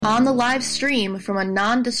On the live stream from a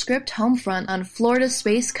nondescript homefront on Florida's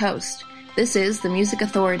Space Coast, this is the Music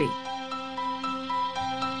Authority.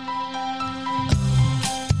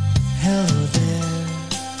 Hello there,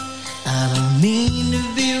 I don't mean to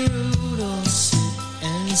be rude or sit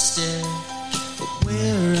and stare, but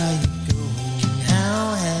where are you going and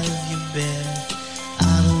how have you been?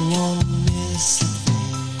 I don't want to miss a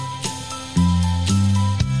thing.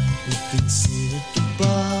 We can sit at the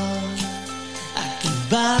bar, I can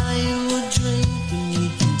buy you a drink and we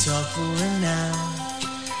can talk for an hour.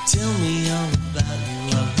 Tell me all about you,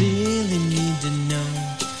 I really need to know.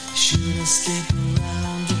 Should I stick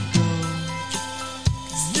around or go?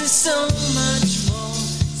 'Cause there's so much more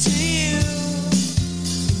to you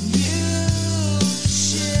than you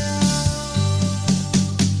show.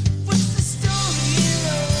 What's the story,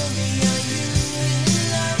 Romy? Are you in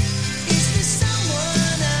love? Is there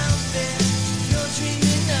someone out there you're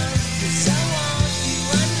dreaming of? 'Cause I want you,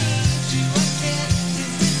 I need you, I can't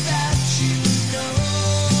live without you, no.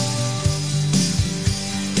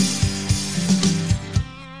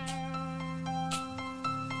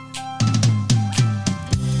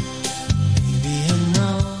 Maybe I'm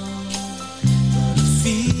wrong, but I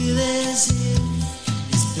feel as if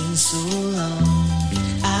it's been so long.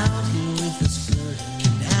 Out here with us flirting,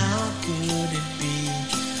 and how could it be?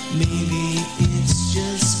 Maybe it's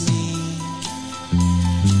just me.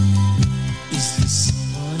 Is there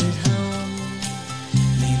someone at home?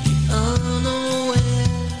 Maybe unaware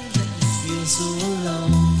that you feel so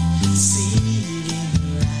alone. See it in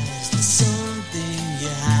your eyes, there's something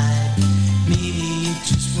you hide. Maybe it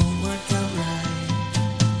just won't work out right.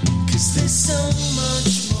 'Cause there's so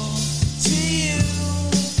much more to you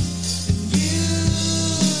than you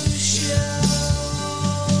show.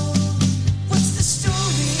 What's the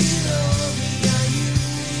story, Romy? Are you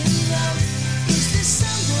in love? Is there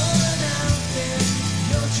someone out there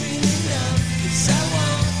you're dreaming of? 'Cause I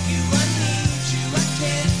want you, I need you, I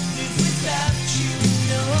can't live without you,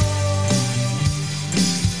 no.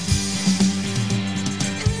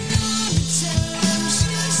 And all the times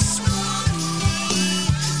you swore to me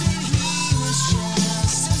that he was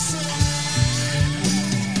just a friend.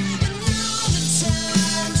 And all the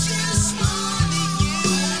times you swore that you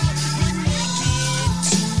would make it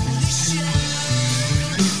to the show.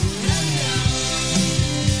 I know.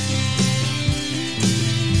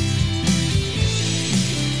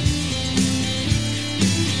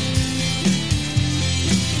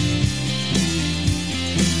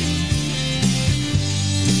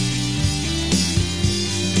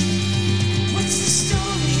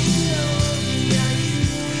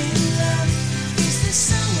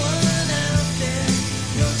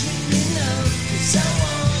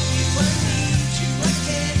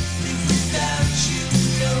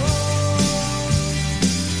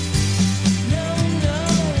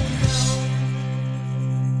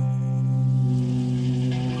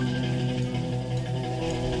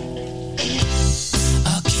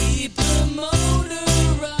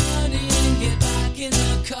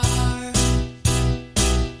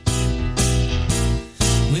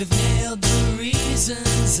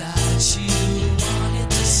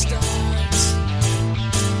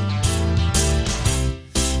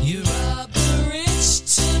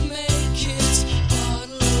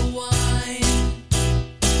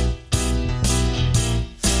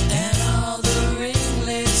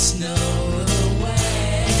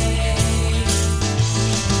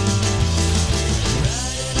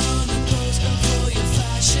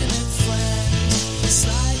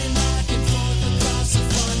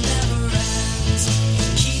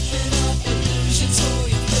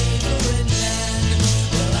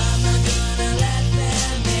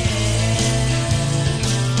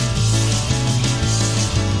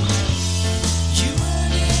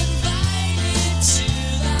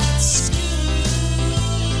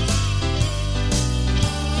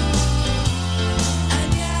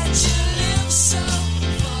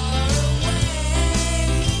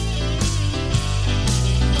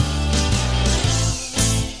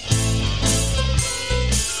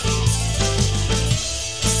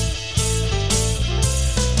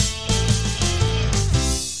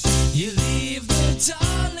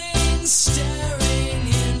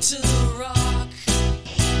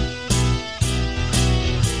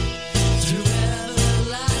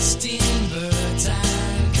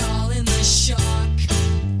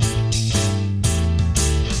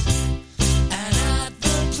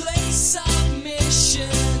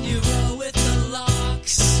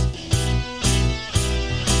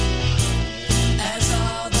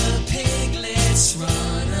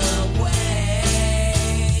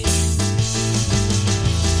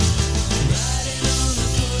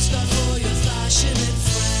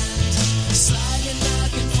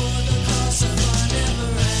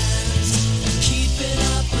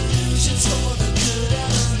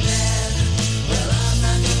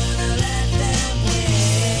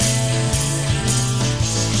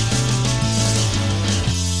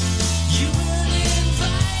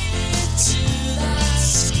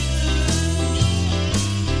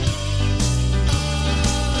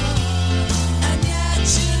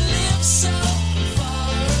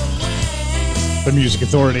 the Music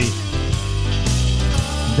Authority.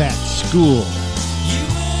 That School.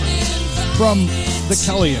 From The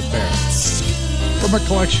Kelly Affair. From a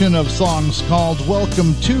collection of songs called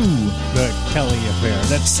Welcome to the Kelly Affair.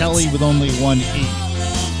 That's Kelly with only one E.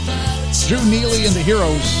 Drew Neely and the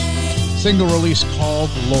Heroes. Single release called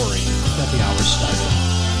Lori. Got the hour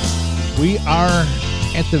started. We are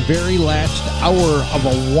at the very last hour of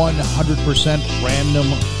a 100% random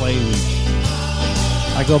play week.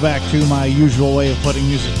 I go back to my usual way of putting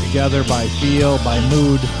music together by feel, by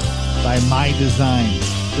mood, by my design.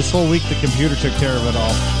 This whole week the computer took care of it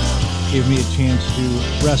all. Gave me a chance to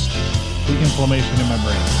rest the inflammation in my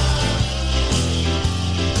brain.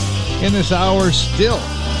 In this hour, still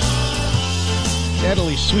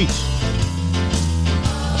Natalie Sweet.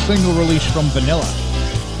 A single release from Vanilla.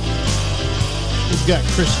 We've got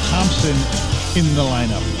Chris Thompson in the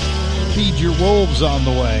lineup. Feed Your Wolves on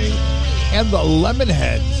the way. And the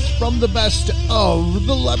Lemonheads from the best of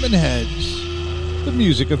the Lemonheads. The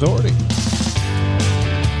Music Authority.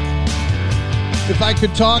 If I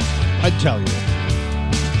could talk, I'd tell you.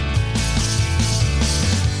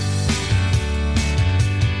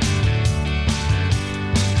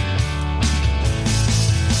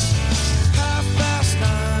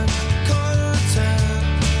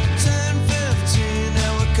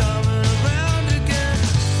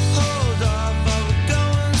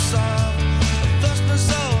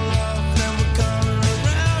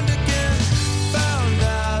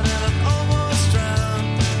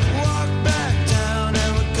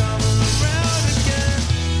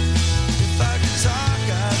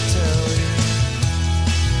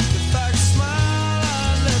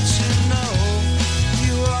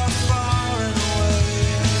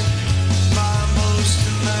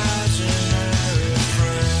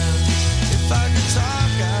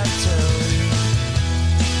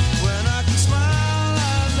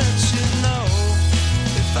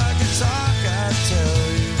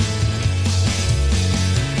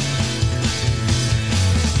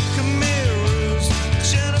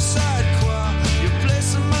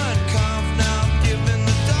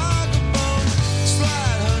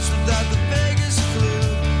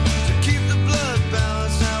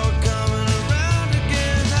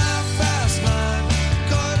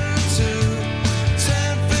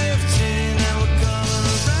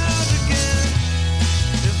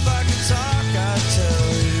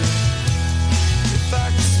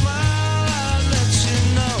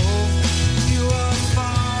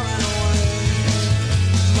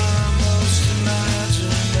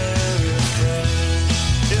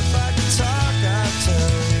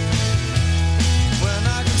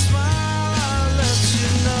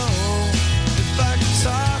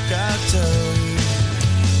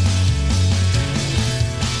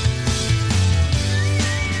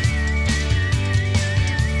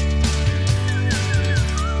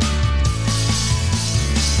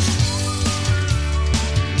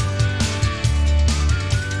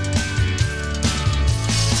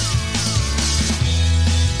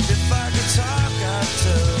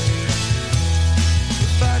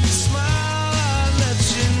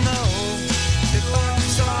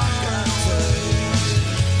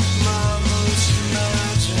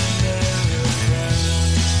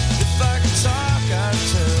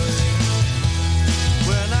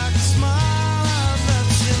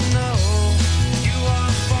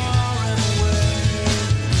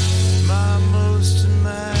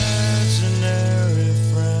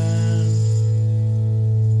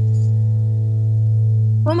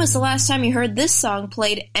 When was the last time you heard this song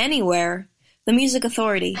played anywhere? The Music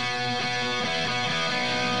Authority.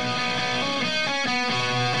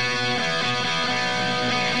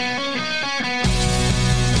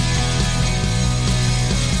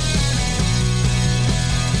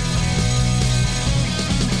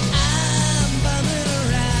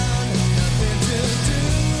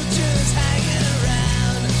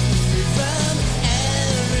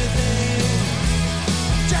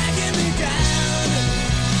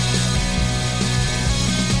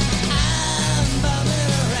 I'm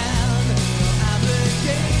bumming around.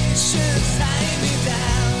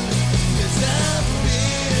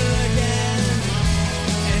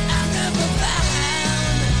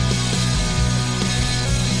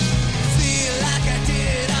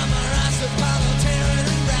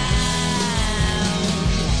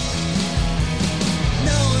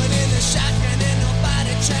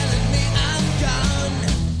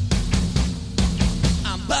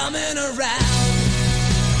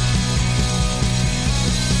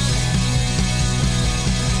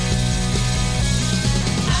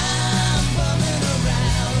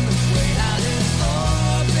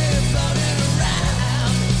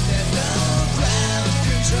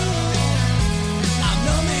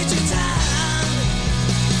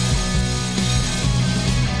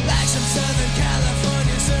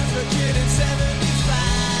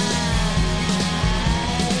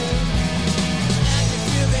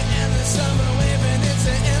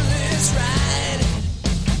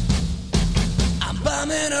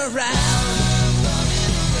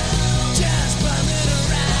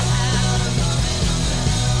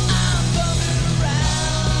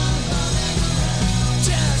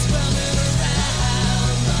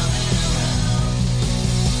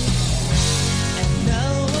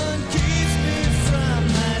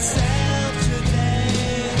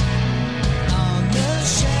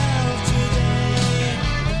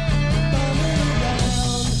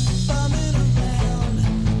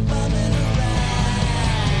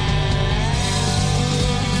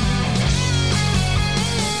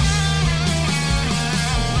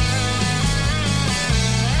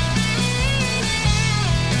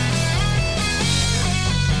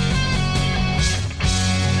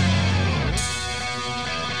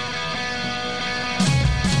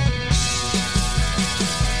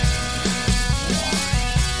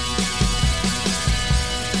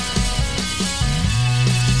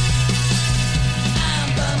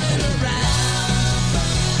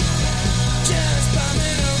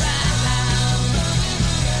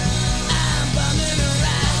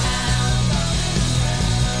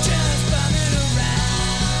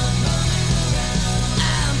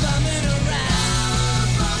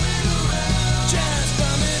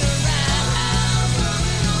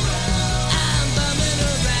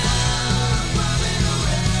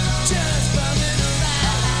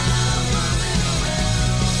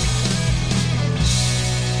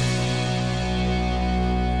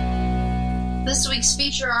 This week's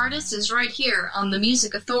feature artist is right here on The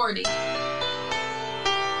Music Authority.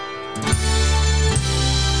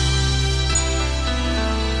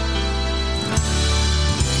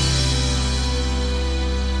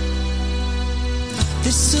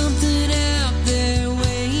 There's something out there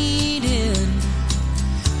waiting.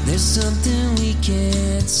 There's something we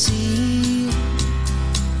can't see.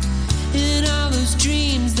 And all those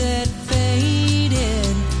dreams that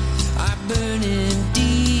faded are burning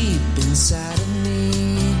deep inside of me.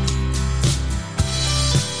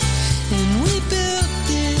 And we built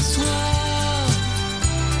this wall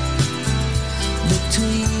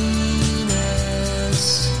between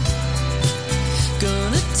us.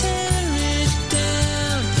 Gonna tear it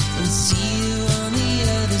down and see you on the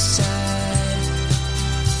other side.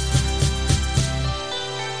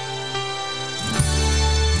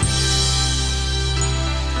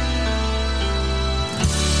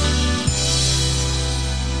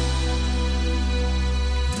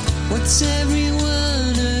 What's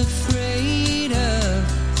everyone afraid of?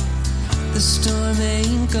 The storm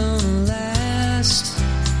ain't gonna last.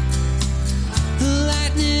 The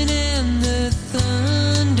lightning and the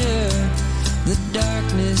thunder, the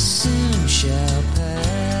darkness soon shall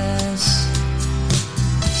pass.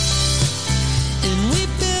 And we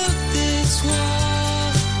built this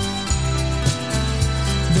wall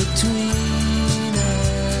between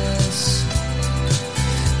us.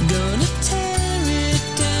 Gonna tear it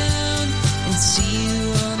down and see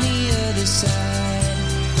you on the other side.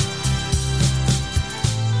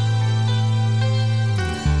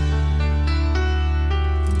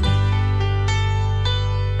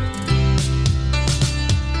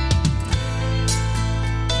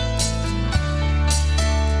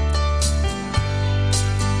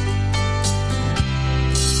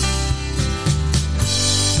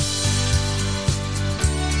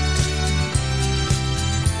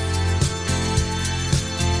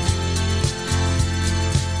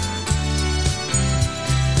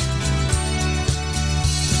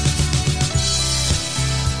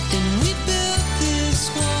 And we built this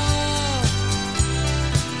wall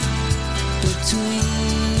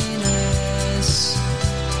between us.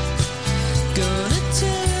 Gonna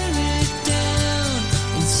tear it down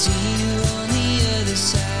and see you on the other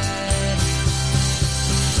side.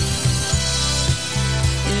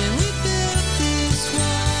 And we built this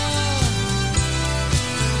wall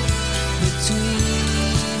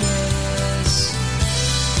between us.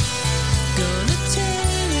 Gonna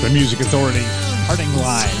tear it The Music Authority, Parting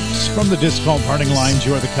Lines. From the disc called Parting Lines,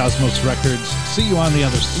 you are the Cosmos Records. See you on the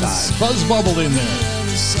other side. Buzz Bubble in there.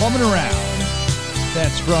 Bumming around.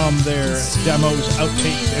 That's from their demos,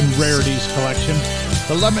 outtakes, and rarities collection.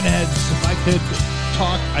 The Lemonheads, if I could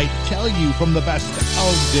talk, I'd tell you from the best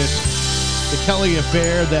of disc. The Kelly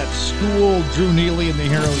Affair, that school, Drew Neely and the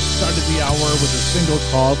Heroes started the hour with a single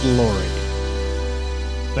called Lori.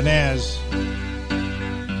 Banaz,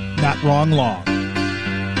 Not Wrong Long.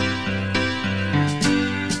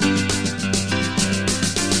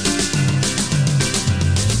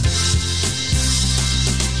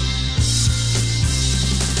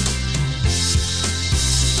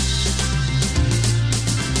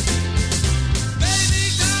 Baby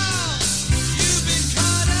doll, you've been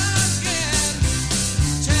caught again,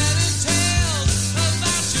 telling tales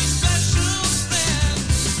about your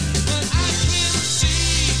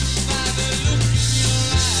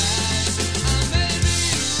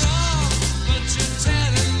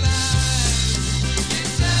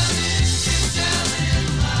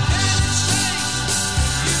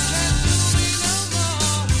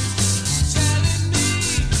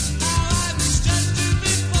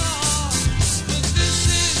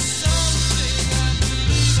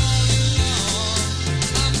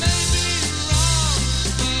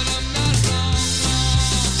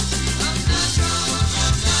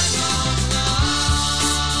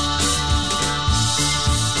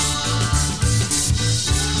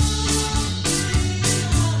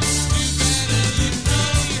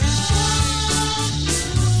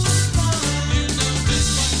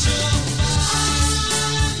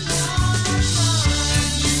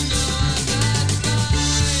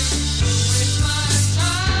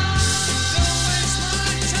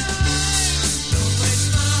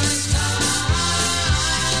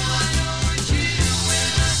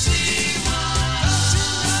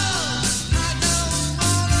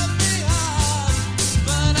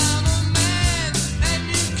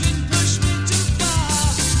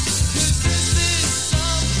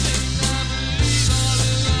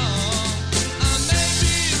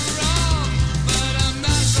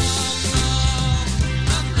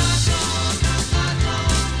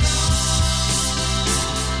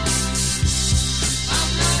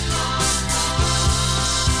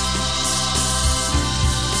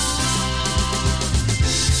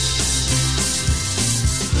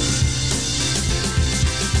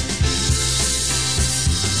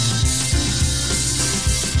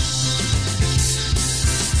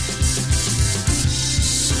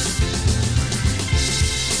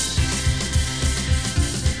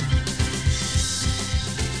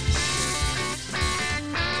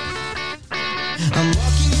I'm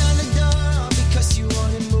walking on the door because you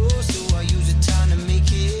wanted more, so I use the time to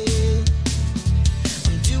make it.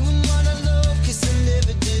 I'm doing what I love cause I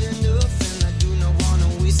never did enough, and I do not wanna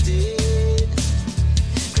waste it.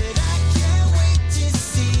 But I can't wait to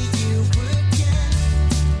see you again.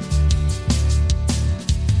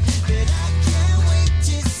 But I can't wait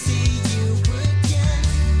to see you again.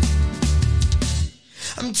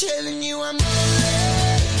 I'm telling you I'm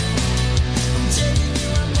alright. I'm telling you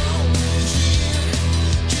I'm always here.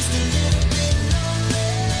 Just a little bit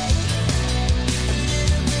lonely. A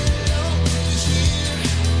little bit lonely here.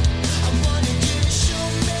 I wanted you to show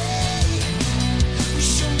me.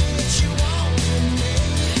 Show me that you want me.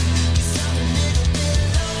 Cause I'm a little bit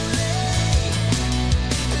lonely.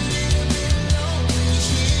 A little bit lonely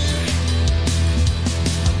here.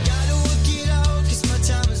 I gotta work it out cause my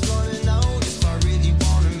time is running out. If I really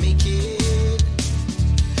wanna make it,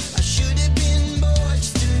 I should have been more,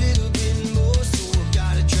 just a little bit more. So I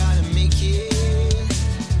gotta try to make it.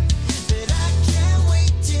 But I can't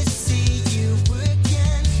wait to see you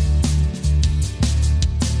again.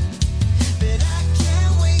 But I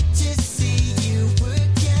can't wait to see you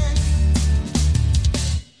again.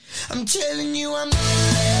 I'm telling you I'm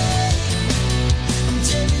alright. I'm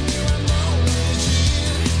telling you I'm always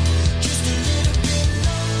here. Just a little bit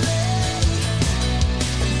lonely.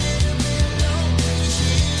 A little bit lonely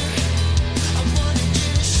here. I wanted you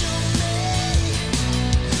to show me.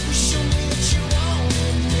 Show me that you want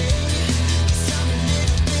me. Cause I'm a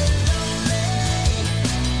little bit lonely.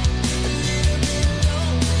 A little bit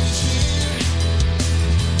lonely here.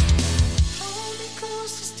 Hold me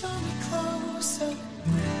close, just hold me closer.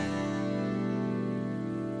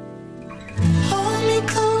 Hold me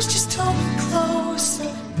close, just hold me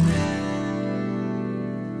closer.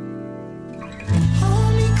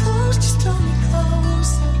 Hold me close, just hold me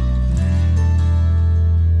closer.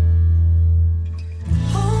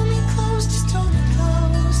 Hold me close, just hold me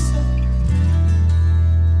closer.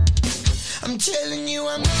 I'm telling you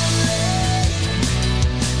I'm alright.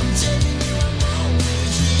 I'm telling you I'm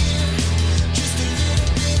always here. Just a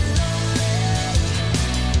little bit lonely.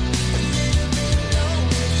 A little bit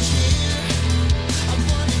lonely here. I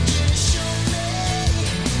wanted you to show me.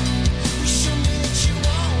 Show me that you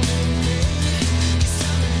want me. Cause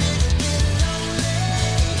I'm a little bit lonely.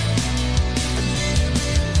 A little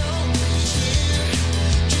bit lonely here.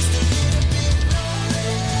 Just a little bit lonely.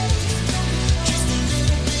 Just a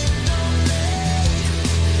little bit lonely.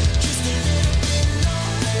 Just a little bit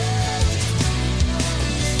lonely. A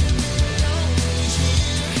little bit lonely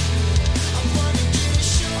here. I wanted you to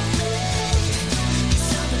show me.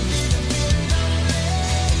 Cause I'm a little bit lonely.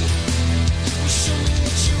 Show me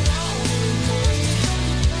that you want me.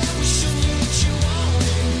 Show me that you want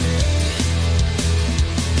me.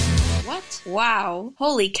 What? Wow.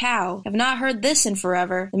 Holy cow. Have not heard this in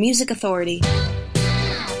forever. The Music Authority.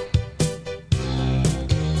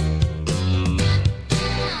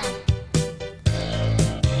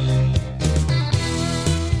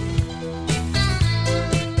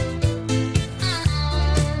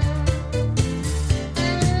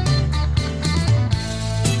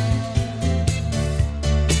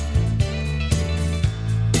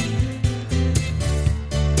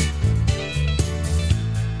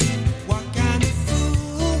 What kind of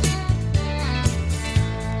fool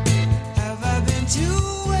have I been to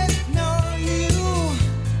ignore you?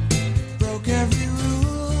 Broke every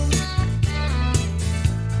rule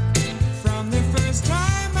from the first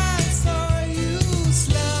time I saw you.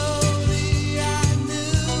 Slowly I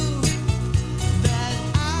knew that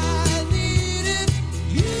I needed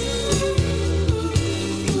you.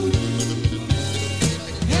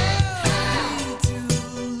 Help me to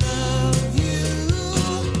love you.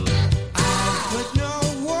 I put no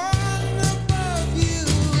one above you.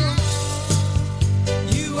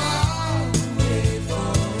 You are the way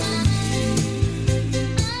for me.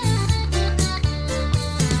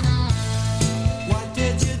 What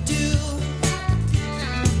did you do?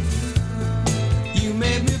 You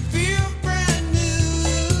made me feel brand new.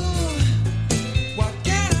 What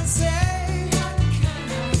can I say?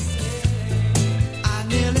 I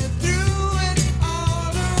nearly threw it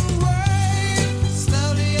all away.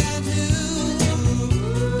 Slowly I knew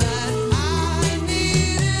that I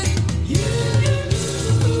needed you.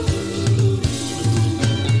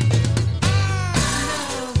 I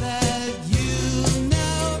know that you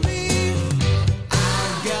know me. I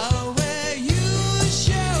go where you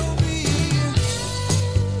show me.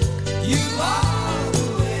 You are the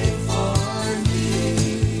way for me.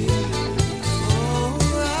 Oh,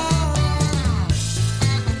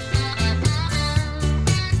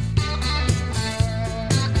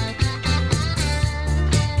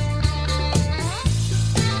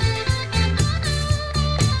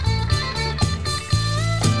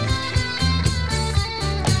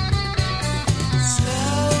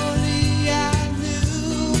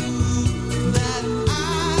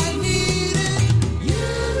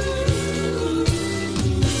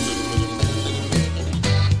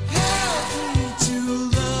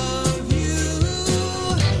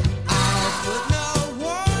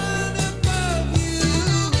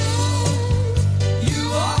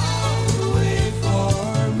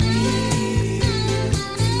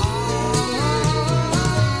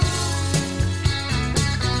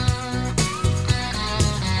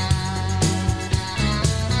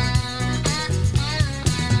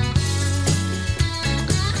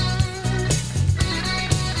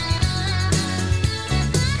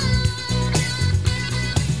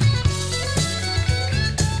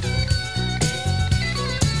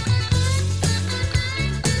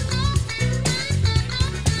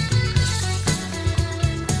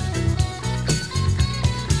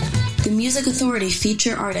 Music Authority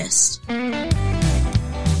feature artist.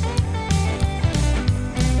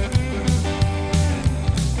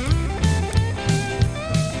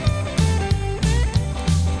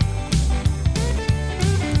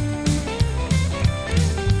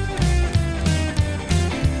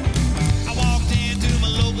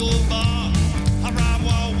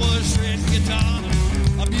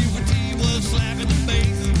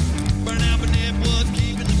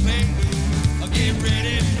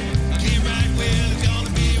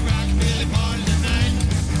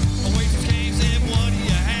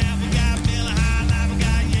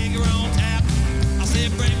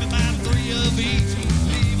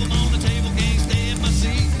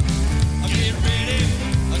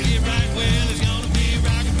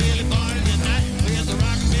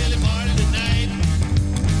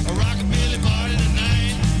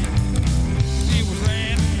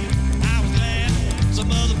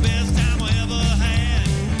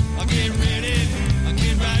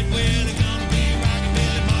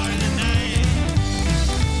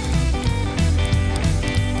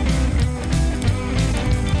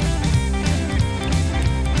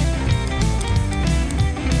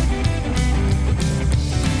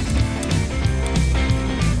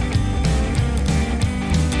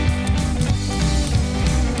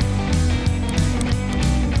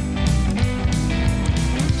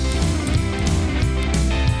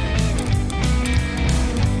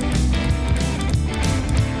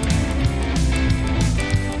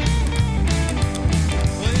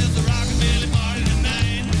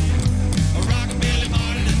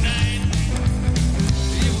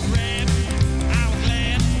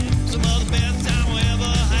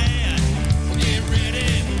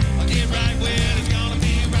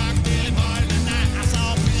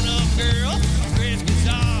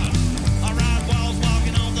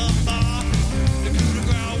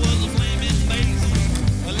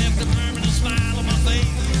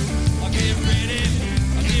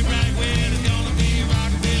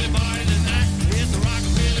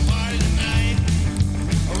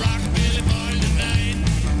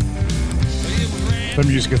 The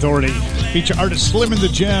Music Authority feature artist Slim and the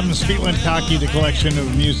Gems, Feeling Cocky, the collection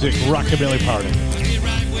of music Rockabilly Party.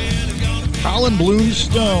 Colin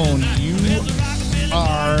Bloomstone, You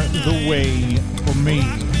Are the Way for Me,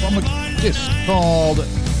 from a disc called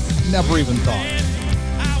Never Even Thought.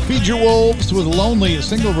 Feed Your Wolves with Lonely, a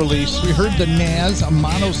single release. We heard the Naz, a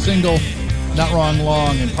mono single, Not Wrong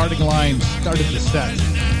Long, and Parting Lines started the set.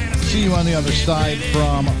 See you on the other side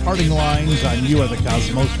from Parting Lines on You Are the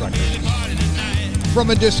Cosmos Records. From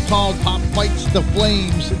a disc called Pop Fights the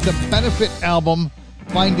Flames, it's a benefit album.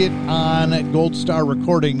 Find it on Gold Star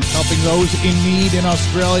Recordings, helping those in need in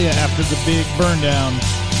Australia after the big burn down.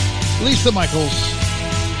 Lisa Michaels,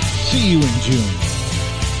 see you in June.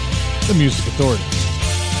 The Music Authority.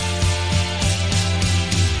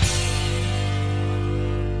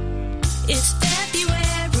 It's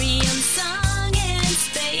February and song and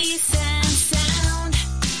space and sound.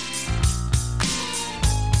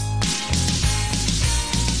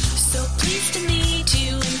 So pleased to meet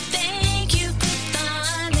you and thank you for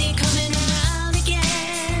finally coming around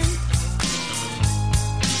again.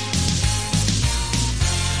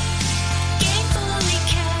 Gainfully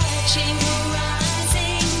catching the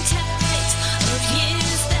rising tides of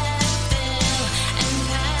years that fell and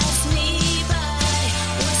passed me by.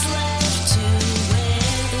 What's left to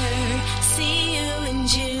weather? See you in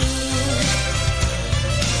June.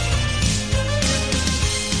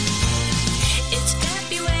 It's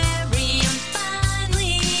February, I'm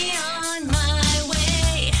finally on my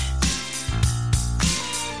way.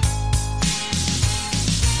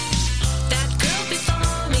 That girl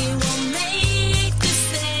before me won't make the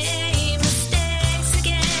same mistakes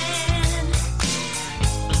again.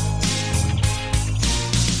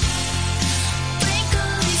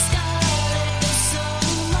 Frankly started, there's so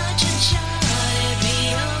much uncharted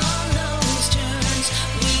beyond those turns.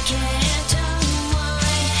 We can't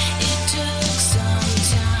unwind. It took some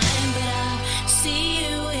time, but I'll see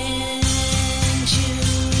you in June.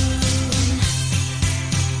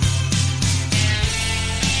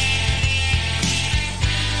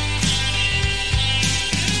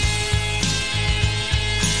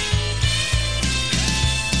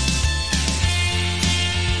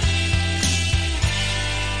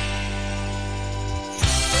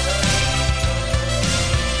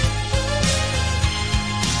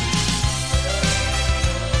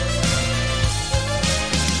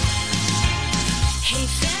 Hey,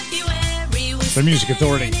 February was The Music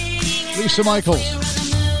Authority. Lisa Michaels,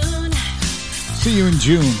 the moon. see you in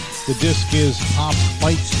June. The disc is Pop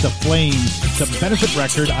Fights the Flames. It's a benefit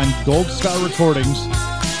record on Gold Star Recordings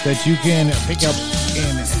that you can pick up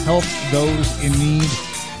and help those in need.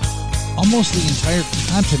 Almost the entire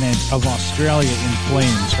continent of Australia in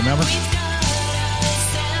flames, remember?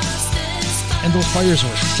 And those fires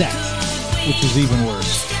were set, which is even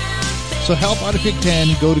worse. So help out if you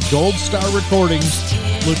can. Go to Gold Star Recordings.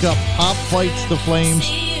 Look up Pop Fights the Flames.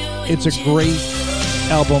 It's a great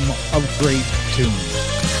album of great tunes.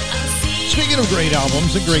 Speaking of great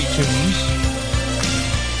albums and great tunes,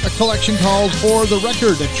 a collection called For the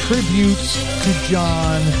Record, a tribute to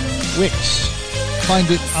John Wicks. Find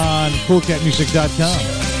it on CoolCatMusic.com.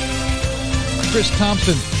 Chris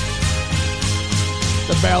Thompson,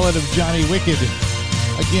 The Ballad of Johnny Wicked.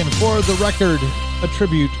 Again, For the Record, a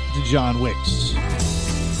tribute to John Wicks.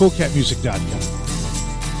 CoolCatMusic.com.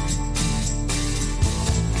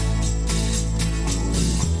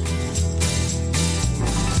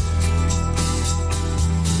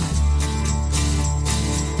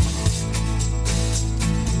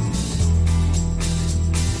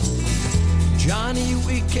 Johnny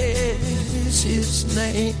Wicked is his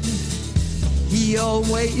name. He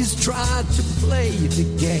always tried to play the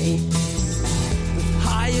game with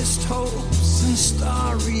highest hopes and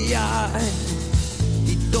starry eyes.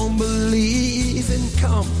 He don't believe in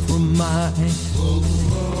compromise.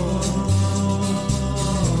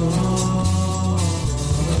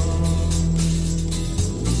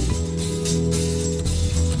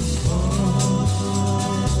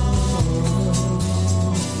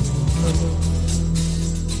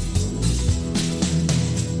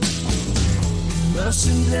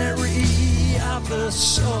 Mercenary of the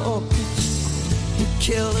soul, he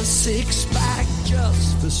killed a six-pack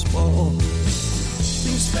just for sport.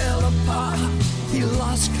 Things fell apart, he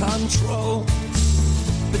lost control,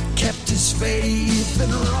 but kept his faith in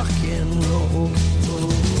rock and roll.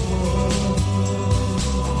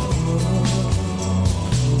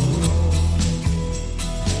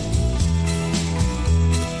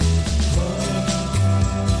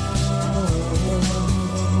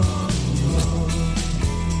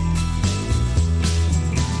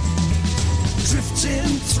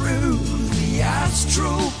 Through the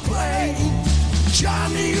astral plane,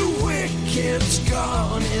 Johnny Wicked's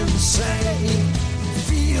gone insane.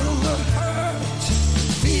 Feel the hurt,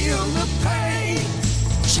 feel the pain.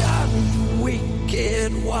 Johnny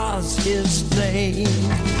Wicked was his name.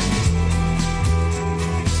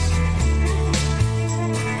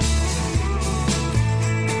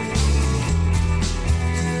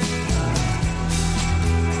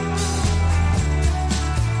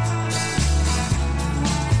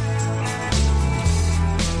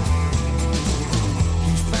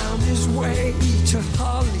 To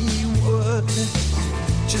Hollywood,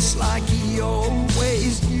 just like he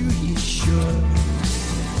always knew he should.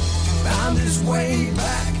 Found his way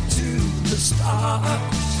back to the start,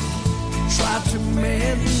 tried to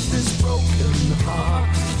mend his broken heart.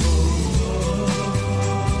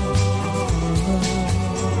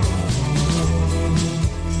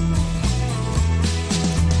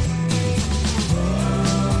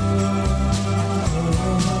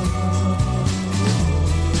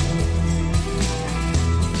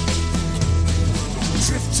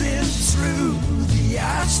 Through the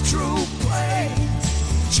astral plane,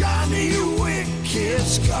 Johnny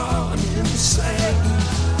Wicked's gone insane.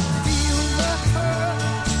 Feel the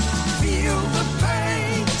hurt, feel the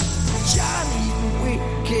pain. Johnny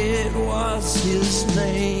Wicked was his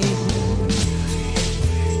name.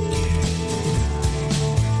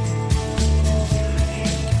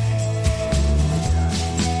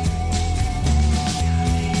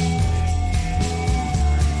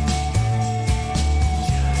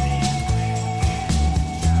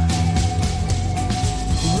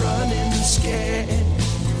 Scared,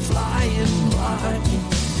 flying blind,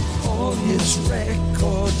 all his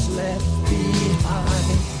records left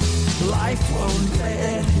behind. Life won't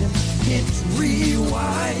let him hit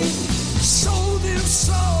rewind. Sold his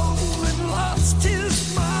soul and lost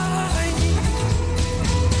his mind.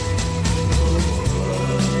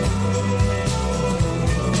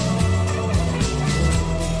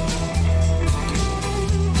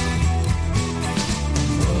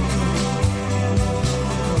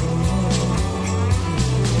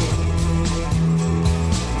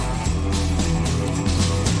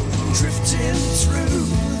 Through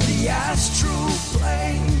the astral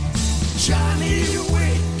plane, Johnny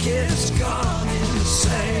Wicked's gone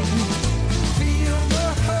insane. Feel the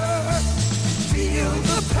hurt, feel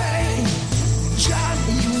the pain.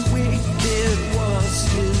 Johnny Wicked was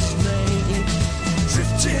his name.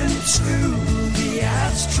 Drifting through the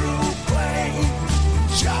astral plane,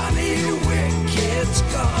 Johnny Wicked's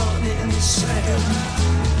gone insane.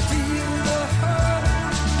 Feel the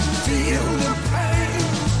hurt, feel the pain.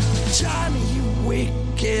 Johnny Wicked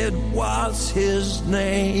it was his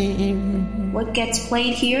name. What gets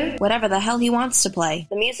played here? Whatever the hell he wants to play.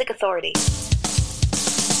 The Music Authority.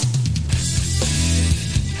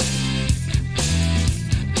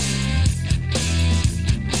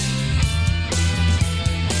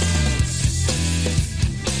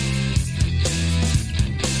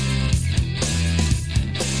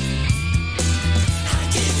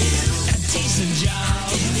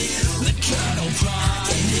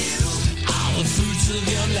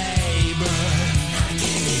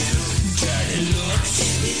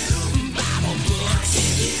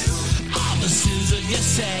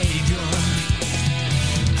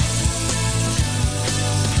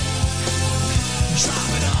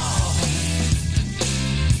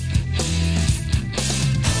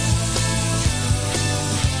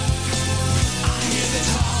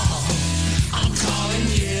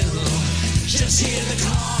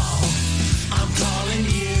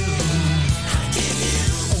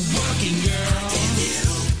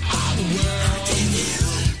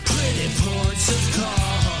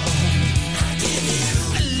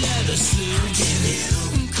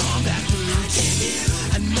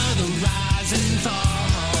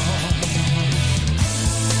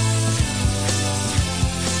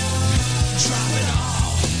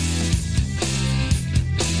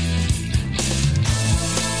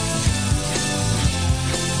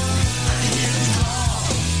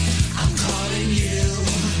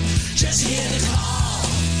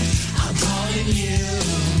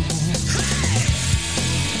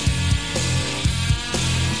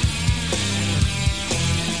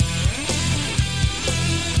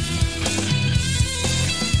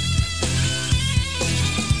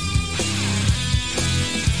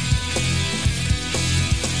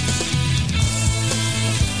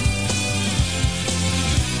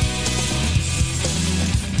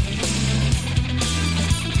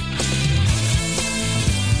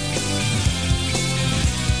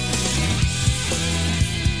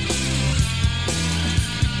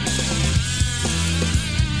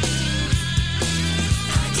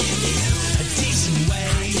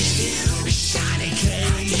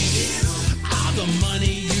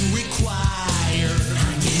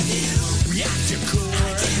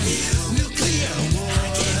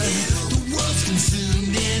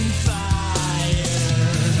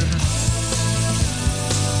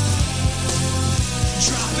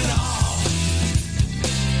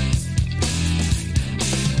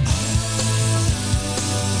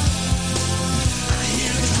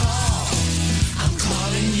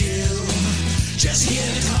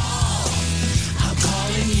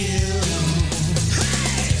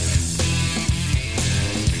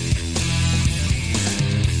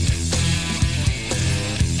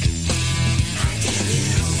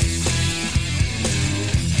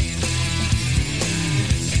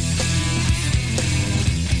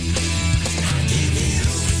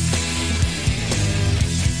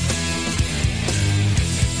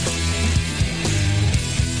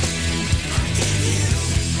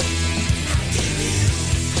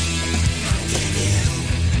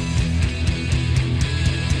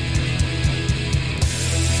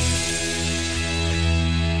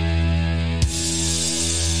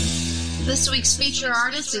 This week's feature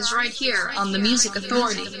artist is right here on the Music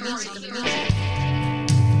Authority.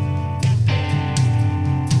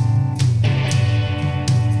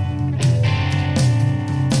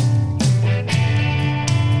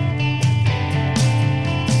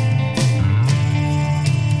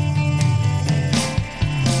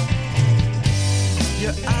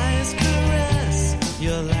 Your eyes caress,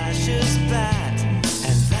 your lashes bat,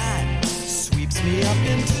 and that sweeps me up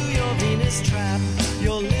into your Venus trap.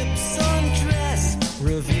 Your lips undress,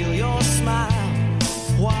 reveal your smile,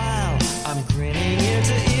 while I'm grinning ear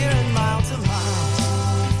to ear and mile to mile.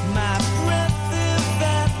 My breath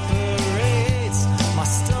evaporates, my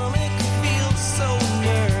stomach feels so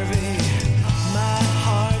nervy, my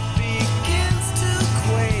heart begins to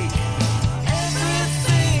quake,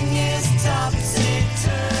 everything is topsy-turvy.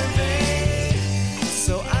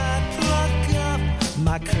 So I pluck up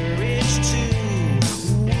my courage to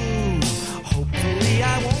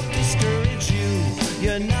I won't discourage you.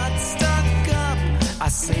 You're not stuck up. I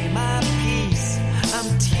say my piece.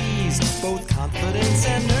 I'm teased. Both confidence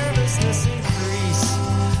and nervousness increase.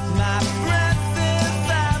 My breath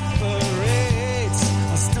evaporates.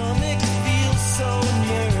 My stomach feels so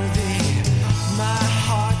nervy. My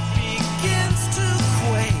heart begins to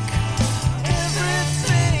quake.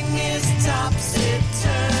 Everything is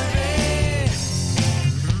topsy-turvy.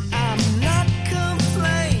 I'm not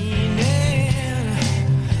complaining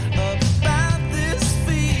about this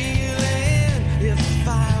feeling. If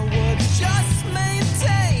I would just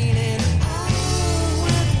maintain it, all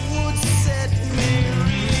would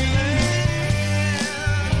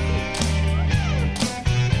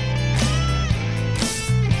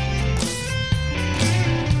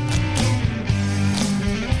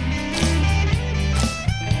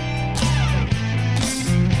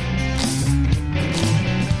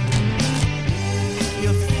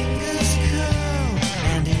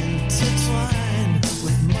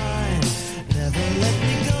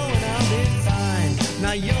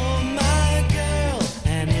Now you're my girl,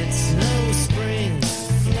 and it's no spring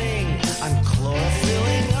fling. I'm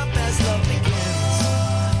chlorophylling up as love begins.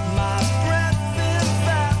 My breath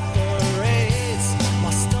evaporates.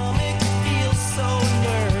 My stomach feels so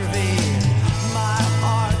nervy. My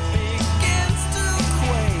heart begins to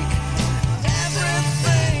quake.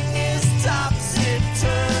 Everything is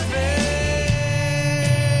topsy-turvy.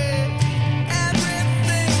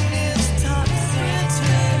 Everything is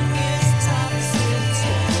topsy-turvy.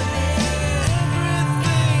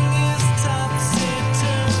 Everything is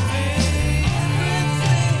topsy-turvy.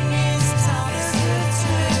 Everything is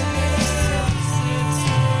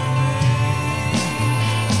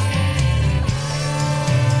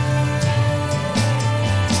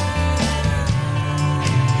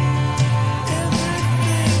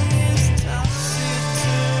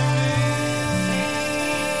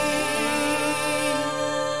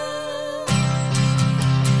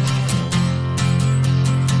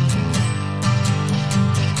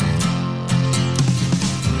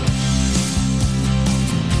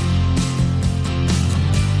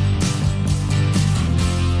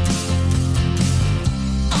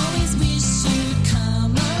always wish you'd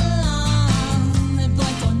come along. The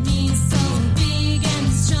boy for me so big and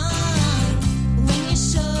strong. When you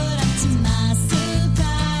showed up to my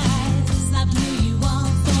surprise, I blew you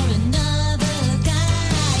off for another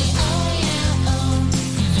guy. Oh yeah, oh,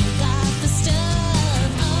 you got the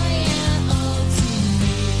stuff. Oh yeah, oh, to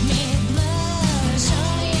make me blush.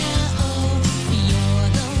 Oh yeah, oh, you're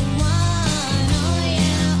the one. Oh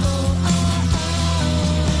yeah, oh, oh,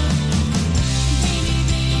 oh. Baby,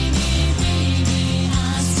 baby, baby, I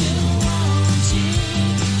still want you.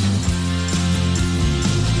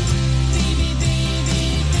 Baby, baby,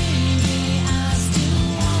 baby, I still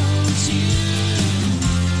want you.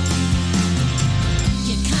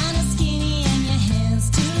 You're kinda skinny and your hair's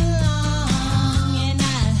too long. And I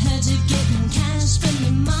heard you're getting cash from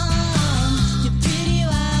your mom. You're pretty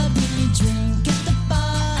wild when you drink at the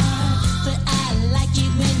bar, but I like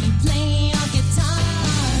it when you play your guitar.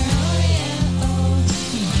 Oh yeah, oh,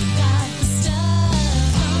 you got the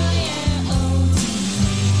stuff. Oh yeah, oh, to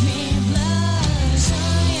make me blush.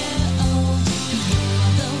 Oh yeah, oh,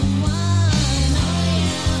 you're the one. Oh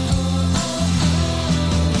yeah, oh, oh, oh.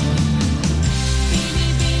 Baby,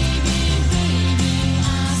 baby, baby,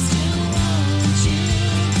 I still want you.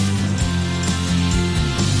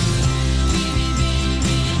 Baby, baby,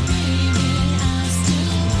 baby, I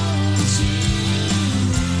still want you.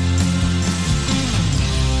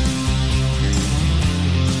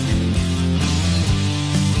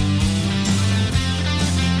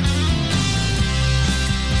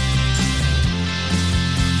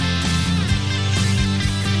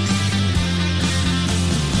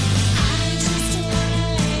 I just wanna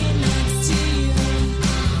lay next to you.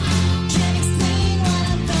 Can't explain what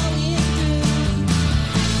I'm going through.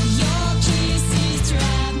 Your kisses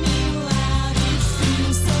drive me wild. It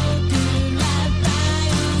feels so good right by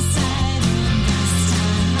your side. And this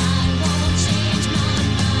time I won't change my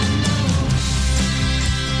mind, no.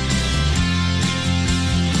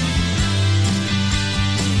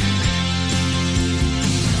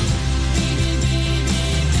 Baby, baby,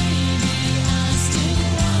 baby, I still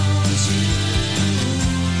want you.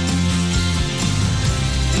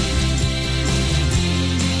 Baby, baby,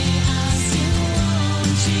 baby, I still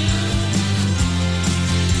want you.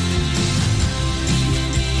 Baby,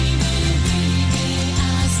 baby, baby,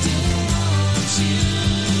 I still want you.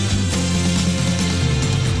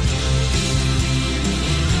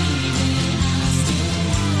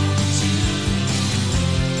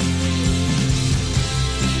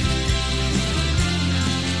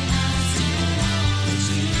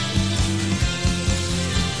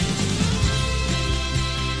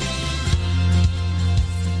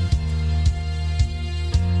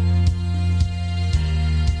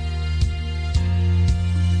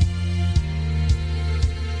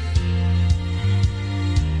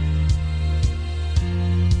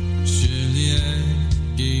 Surely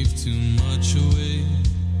I gave too much away.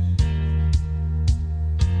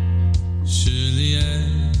 Surely I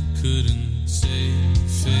couldn't save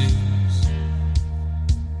face.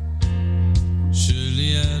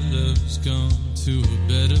 Surely our love's gone to a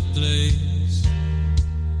better place.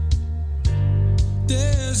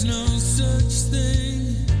 There's no such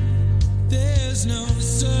thing. There's no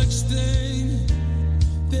such thing.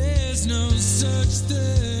 There's no such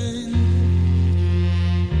thing.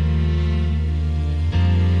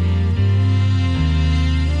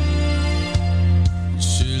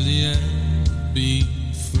 Surely I'll be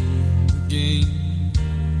a fool again.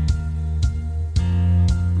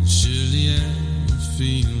 Surely I'll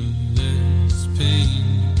feel less pain.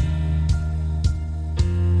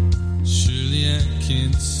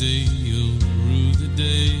 say you'll rue the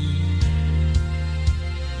day.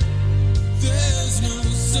 There's no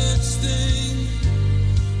such thing.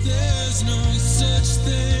 There's no such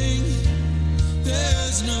thing.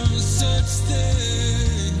 There's no such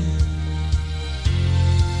thing.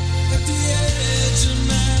 At the edge of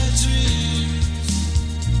my dreams,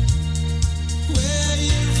 where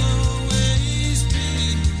you've always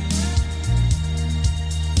been,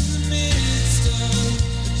 in the midst of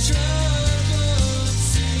the troubled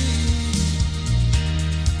sea,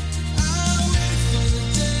 I'll wait for the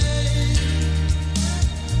day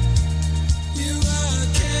you are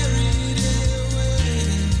carried away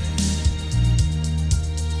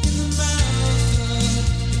in the mouth of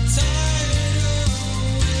the tidal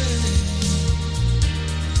wave.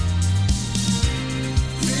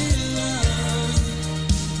 Real love,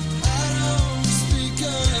 I don't speak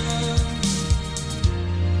of.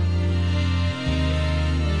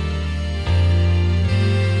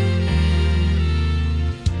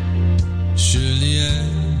 Surely I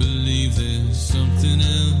believe there's something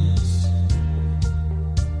else,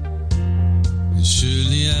 and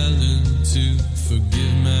surely I learn to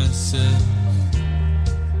forgive myself,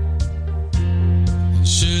 and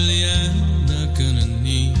surely I'm not gonna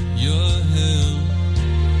need your help.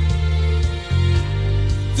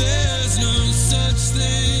 There's no such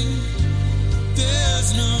thing.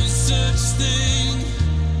 There's no such thing.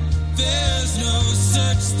 There's no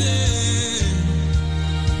such thing.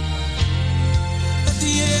 At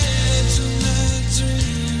the edge of my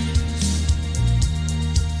dreams,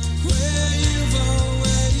 where you've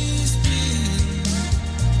always been,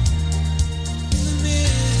 in the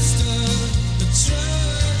midst of the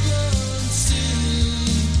troubled sea,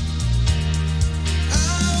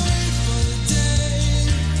 I'll wait for the day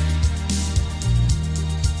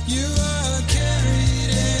you are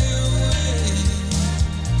carried away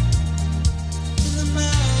in the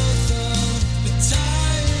mouth of the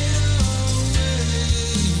tidal wave.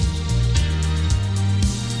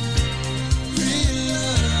 Real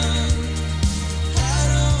love, I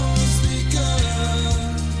don't speak of,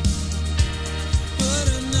 but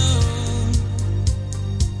I know,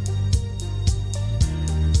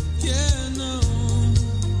 yeah, I know,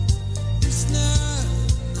 it's not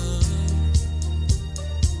enough.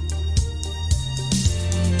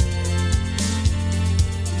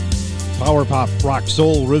 Power pop, rock,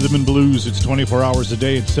 soul, rhythm, and blues. It's 24 hours a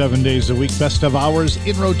day. It's 7 days a week. Best of hours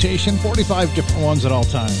in rotation. 45 different ones at all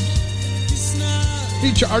times. It's not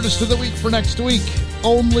Feature artist of the week for next week.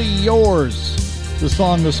 Only Yours. The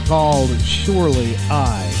song is called Surely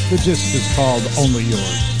I. The disc is called Only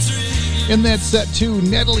Yours. In that set too,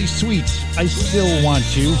 Natalie Sweet, I Still Want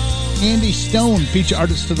You. Andy Stone, feature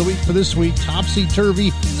artist of the week for this week. Topsy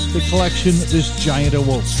Turvy, the collection This Giant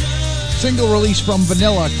Awoke. Single release from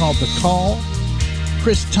Vanilla called The Call.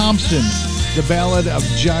 Chris Thompson, The Ballad of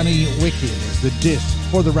Johnny Wicked, the disc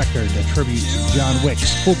for the record, a tribute to John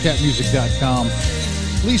Wicks, coolcatmusic.com.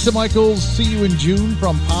 Lisa Michaels, See You in June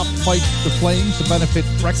from Pop Fight the Flames, a benefit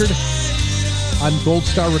record on Gold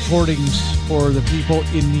Star Recordings for the people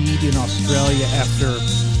in need in Australia after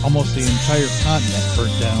almost the entire continent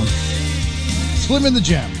burnt down. Slim and the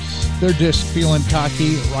Gems, their disc Feelin'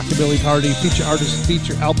 Cocky, Rockabilly Party, feature artist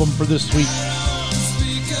feature album for this week.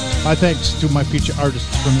 My thanks to my feature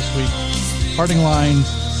artists from this week, Parting Lines,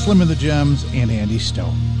 Slim and the Gems, and Andy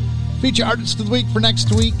Stone. Feature artist of the week for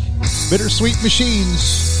next week, Bittersweet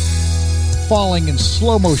Machines, Falling in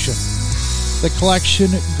Slow Motion, the collection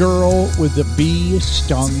Girl with the Bee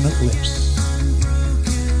Stung Lips.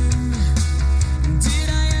 Did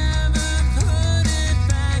I ever put it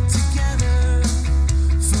back together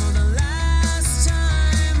for the last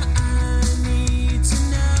time? I need to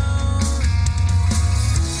know.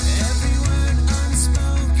 Every word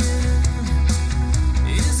unspoken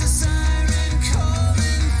is a siren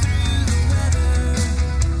calling through the weather,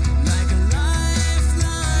 like a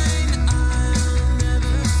lifeline I'll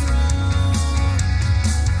never throw.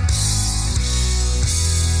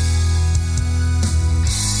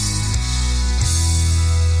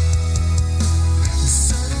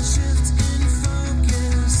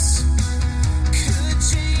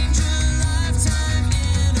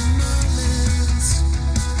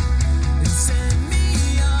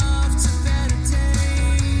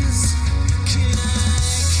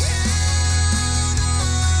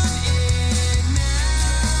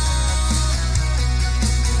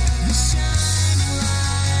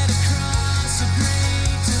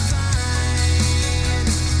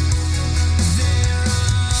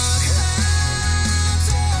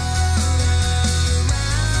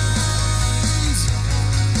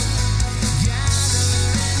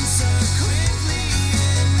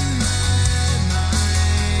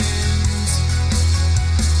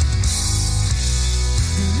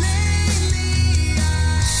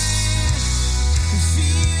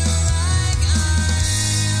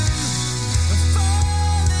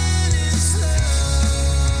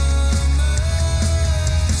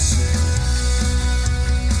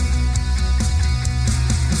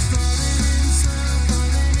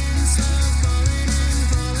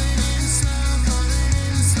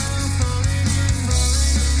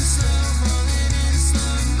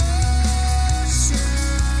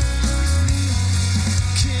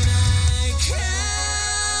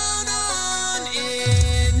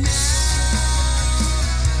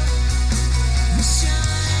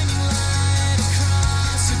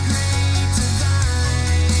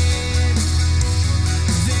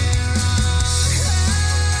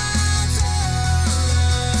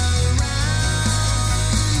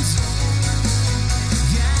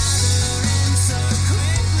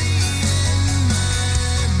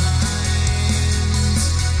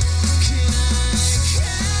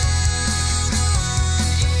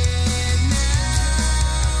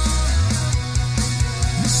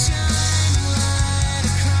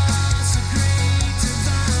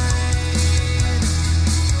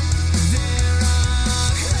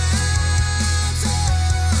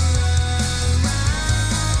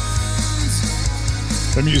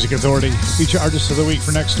 The Music Authority. Feature Artist of the Week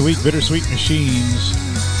for next week, Bittersweet Machines.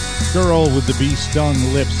 Girl with the Bee-Stung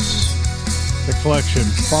Lips. The Collection,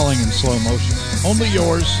 Falling in Slow Motion. Only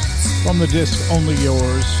Yours, from the disc Only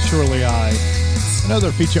Yours, Surely I.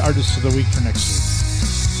 Another Feature Artist of the Week for next week.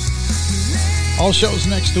 All shows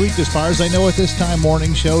next week, as far as I know at this time,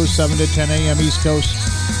 morning shows, 7 to 10 a.m. East Coast,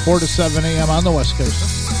 4 to 7 a.m. on the West Coast.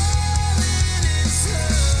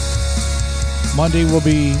 Monday will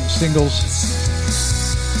be singles.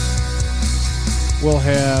 We'll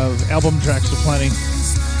have album tracks aplenty.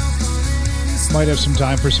 Might have some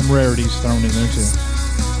time for some rarities thrown in there too.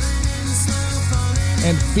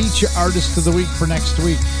 And Feature Artist of the Week for next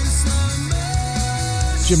week,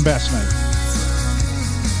 Jim Bass Night.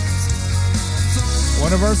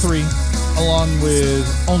 One of our three, along with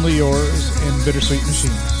Only Yours and Bittersweet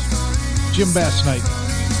Machines. Jim Bass Night.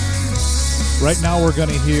 Right now we're going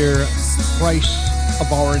to hear Price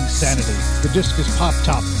of Our Insanity. The disc is Pop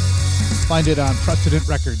Top. Find it on Precedent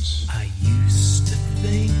Records. I used to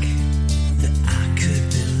think that I could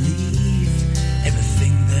believe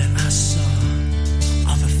everything that I saw,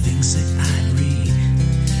 all the things that I'd read,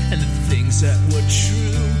 and the things that were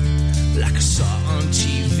true, like I saw on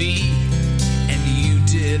TV. And you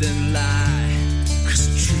didn't lie, 'cause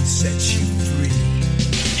the truth set you free.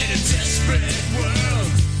 In a desperate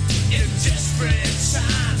world, in desperate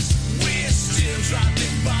times, we're still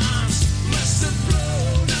dropping bombs. Must have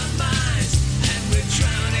blown our minds, and we're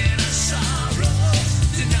drowning our sorrows,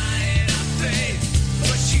 denying our faith.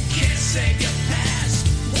 But you can't save your past,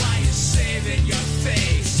 why you saving your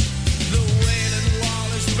face? The Wailing Wall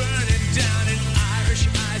is burning down, and Irish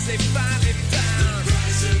eyes they finally found. The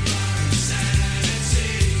price of our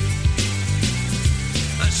insanity,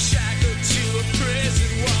 shackled to a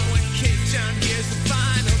prison wall. When King John hears the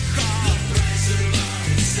final call, the price of our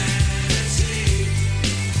insanity.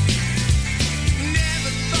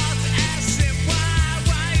 Never thought to ask him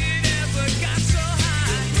why it ever got so high.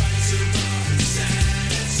 The price of our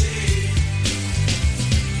insanity.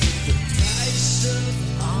 The price of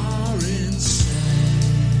our insanity.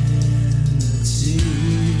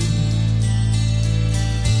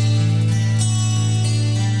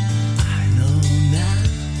 I know now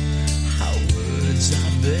how words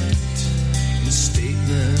are bent and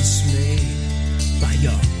statements made by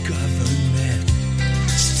your government,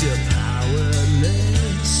 still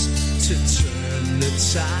powerless to turn the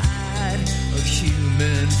tide of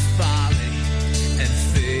human folly and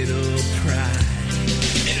fatal pride.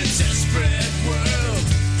 In a desperate world,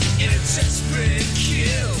 in a desperate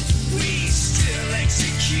kill, we still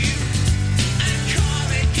execute and call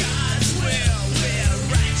it God's will. We're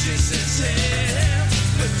righteous as hell,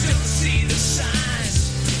 but don't see the signs,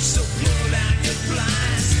 so pull down your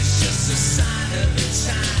blinds. It's just a sign of the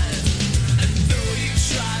time. And though you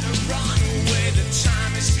try to run away, the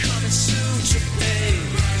time is coming soon to pay.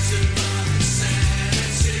 Rise of our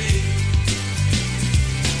insanity.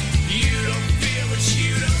 You don't feel what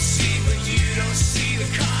you don't see, but you don't see the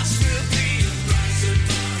cost will be. Rise of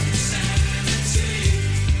our insanity.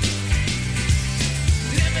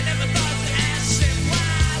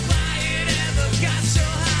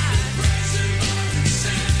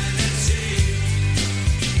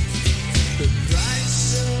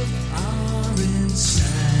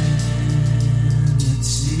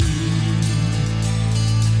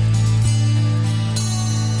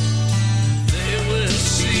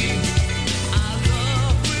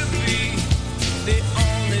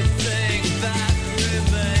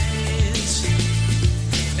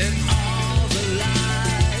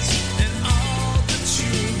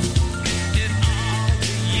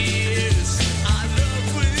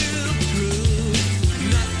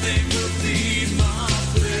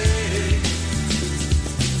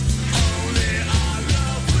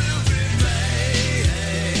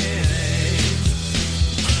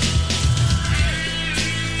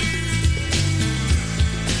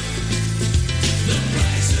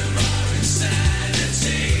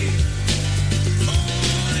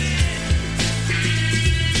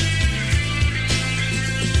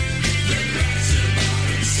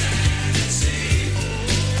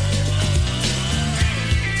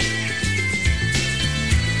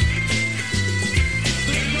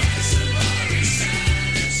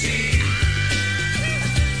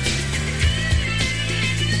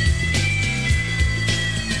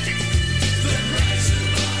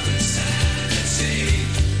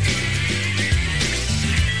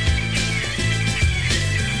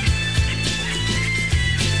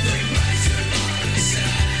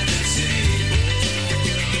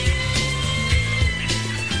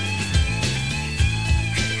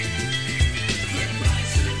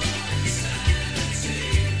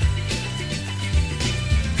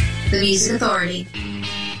 Music Authority.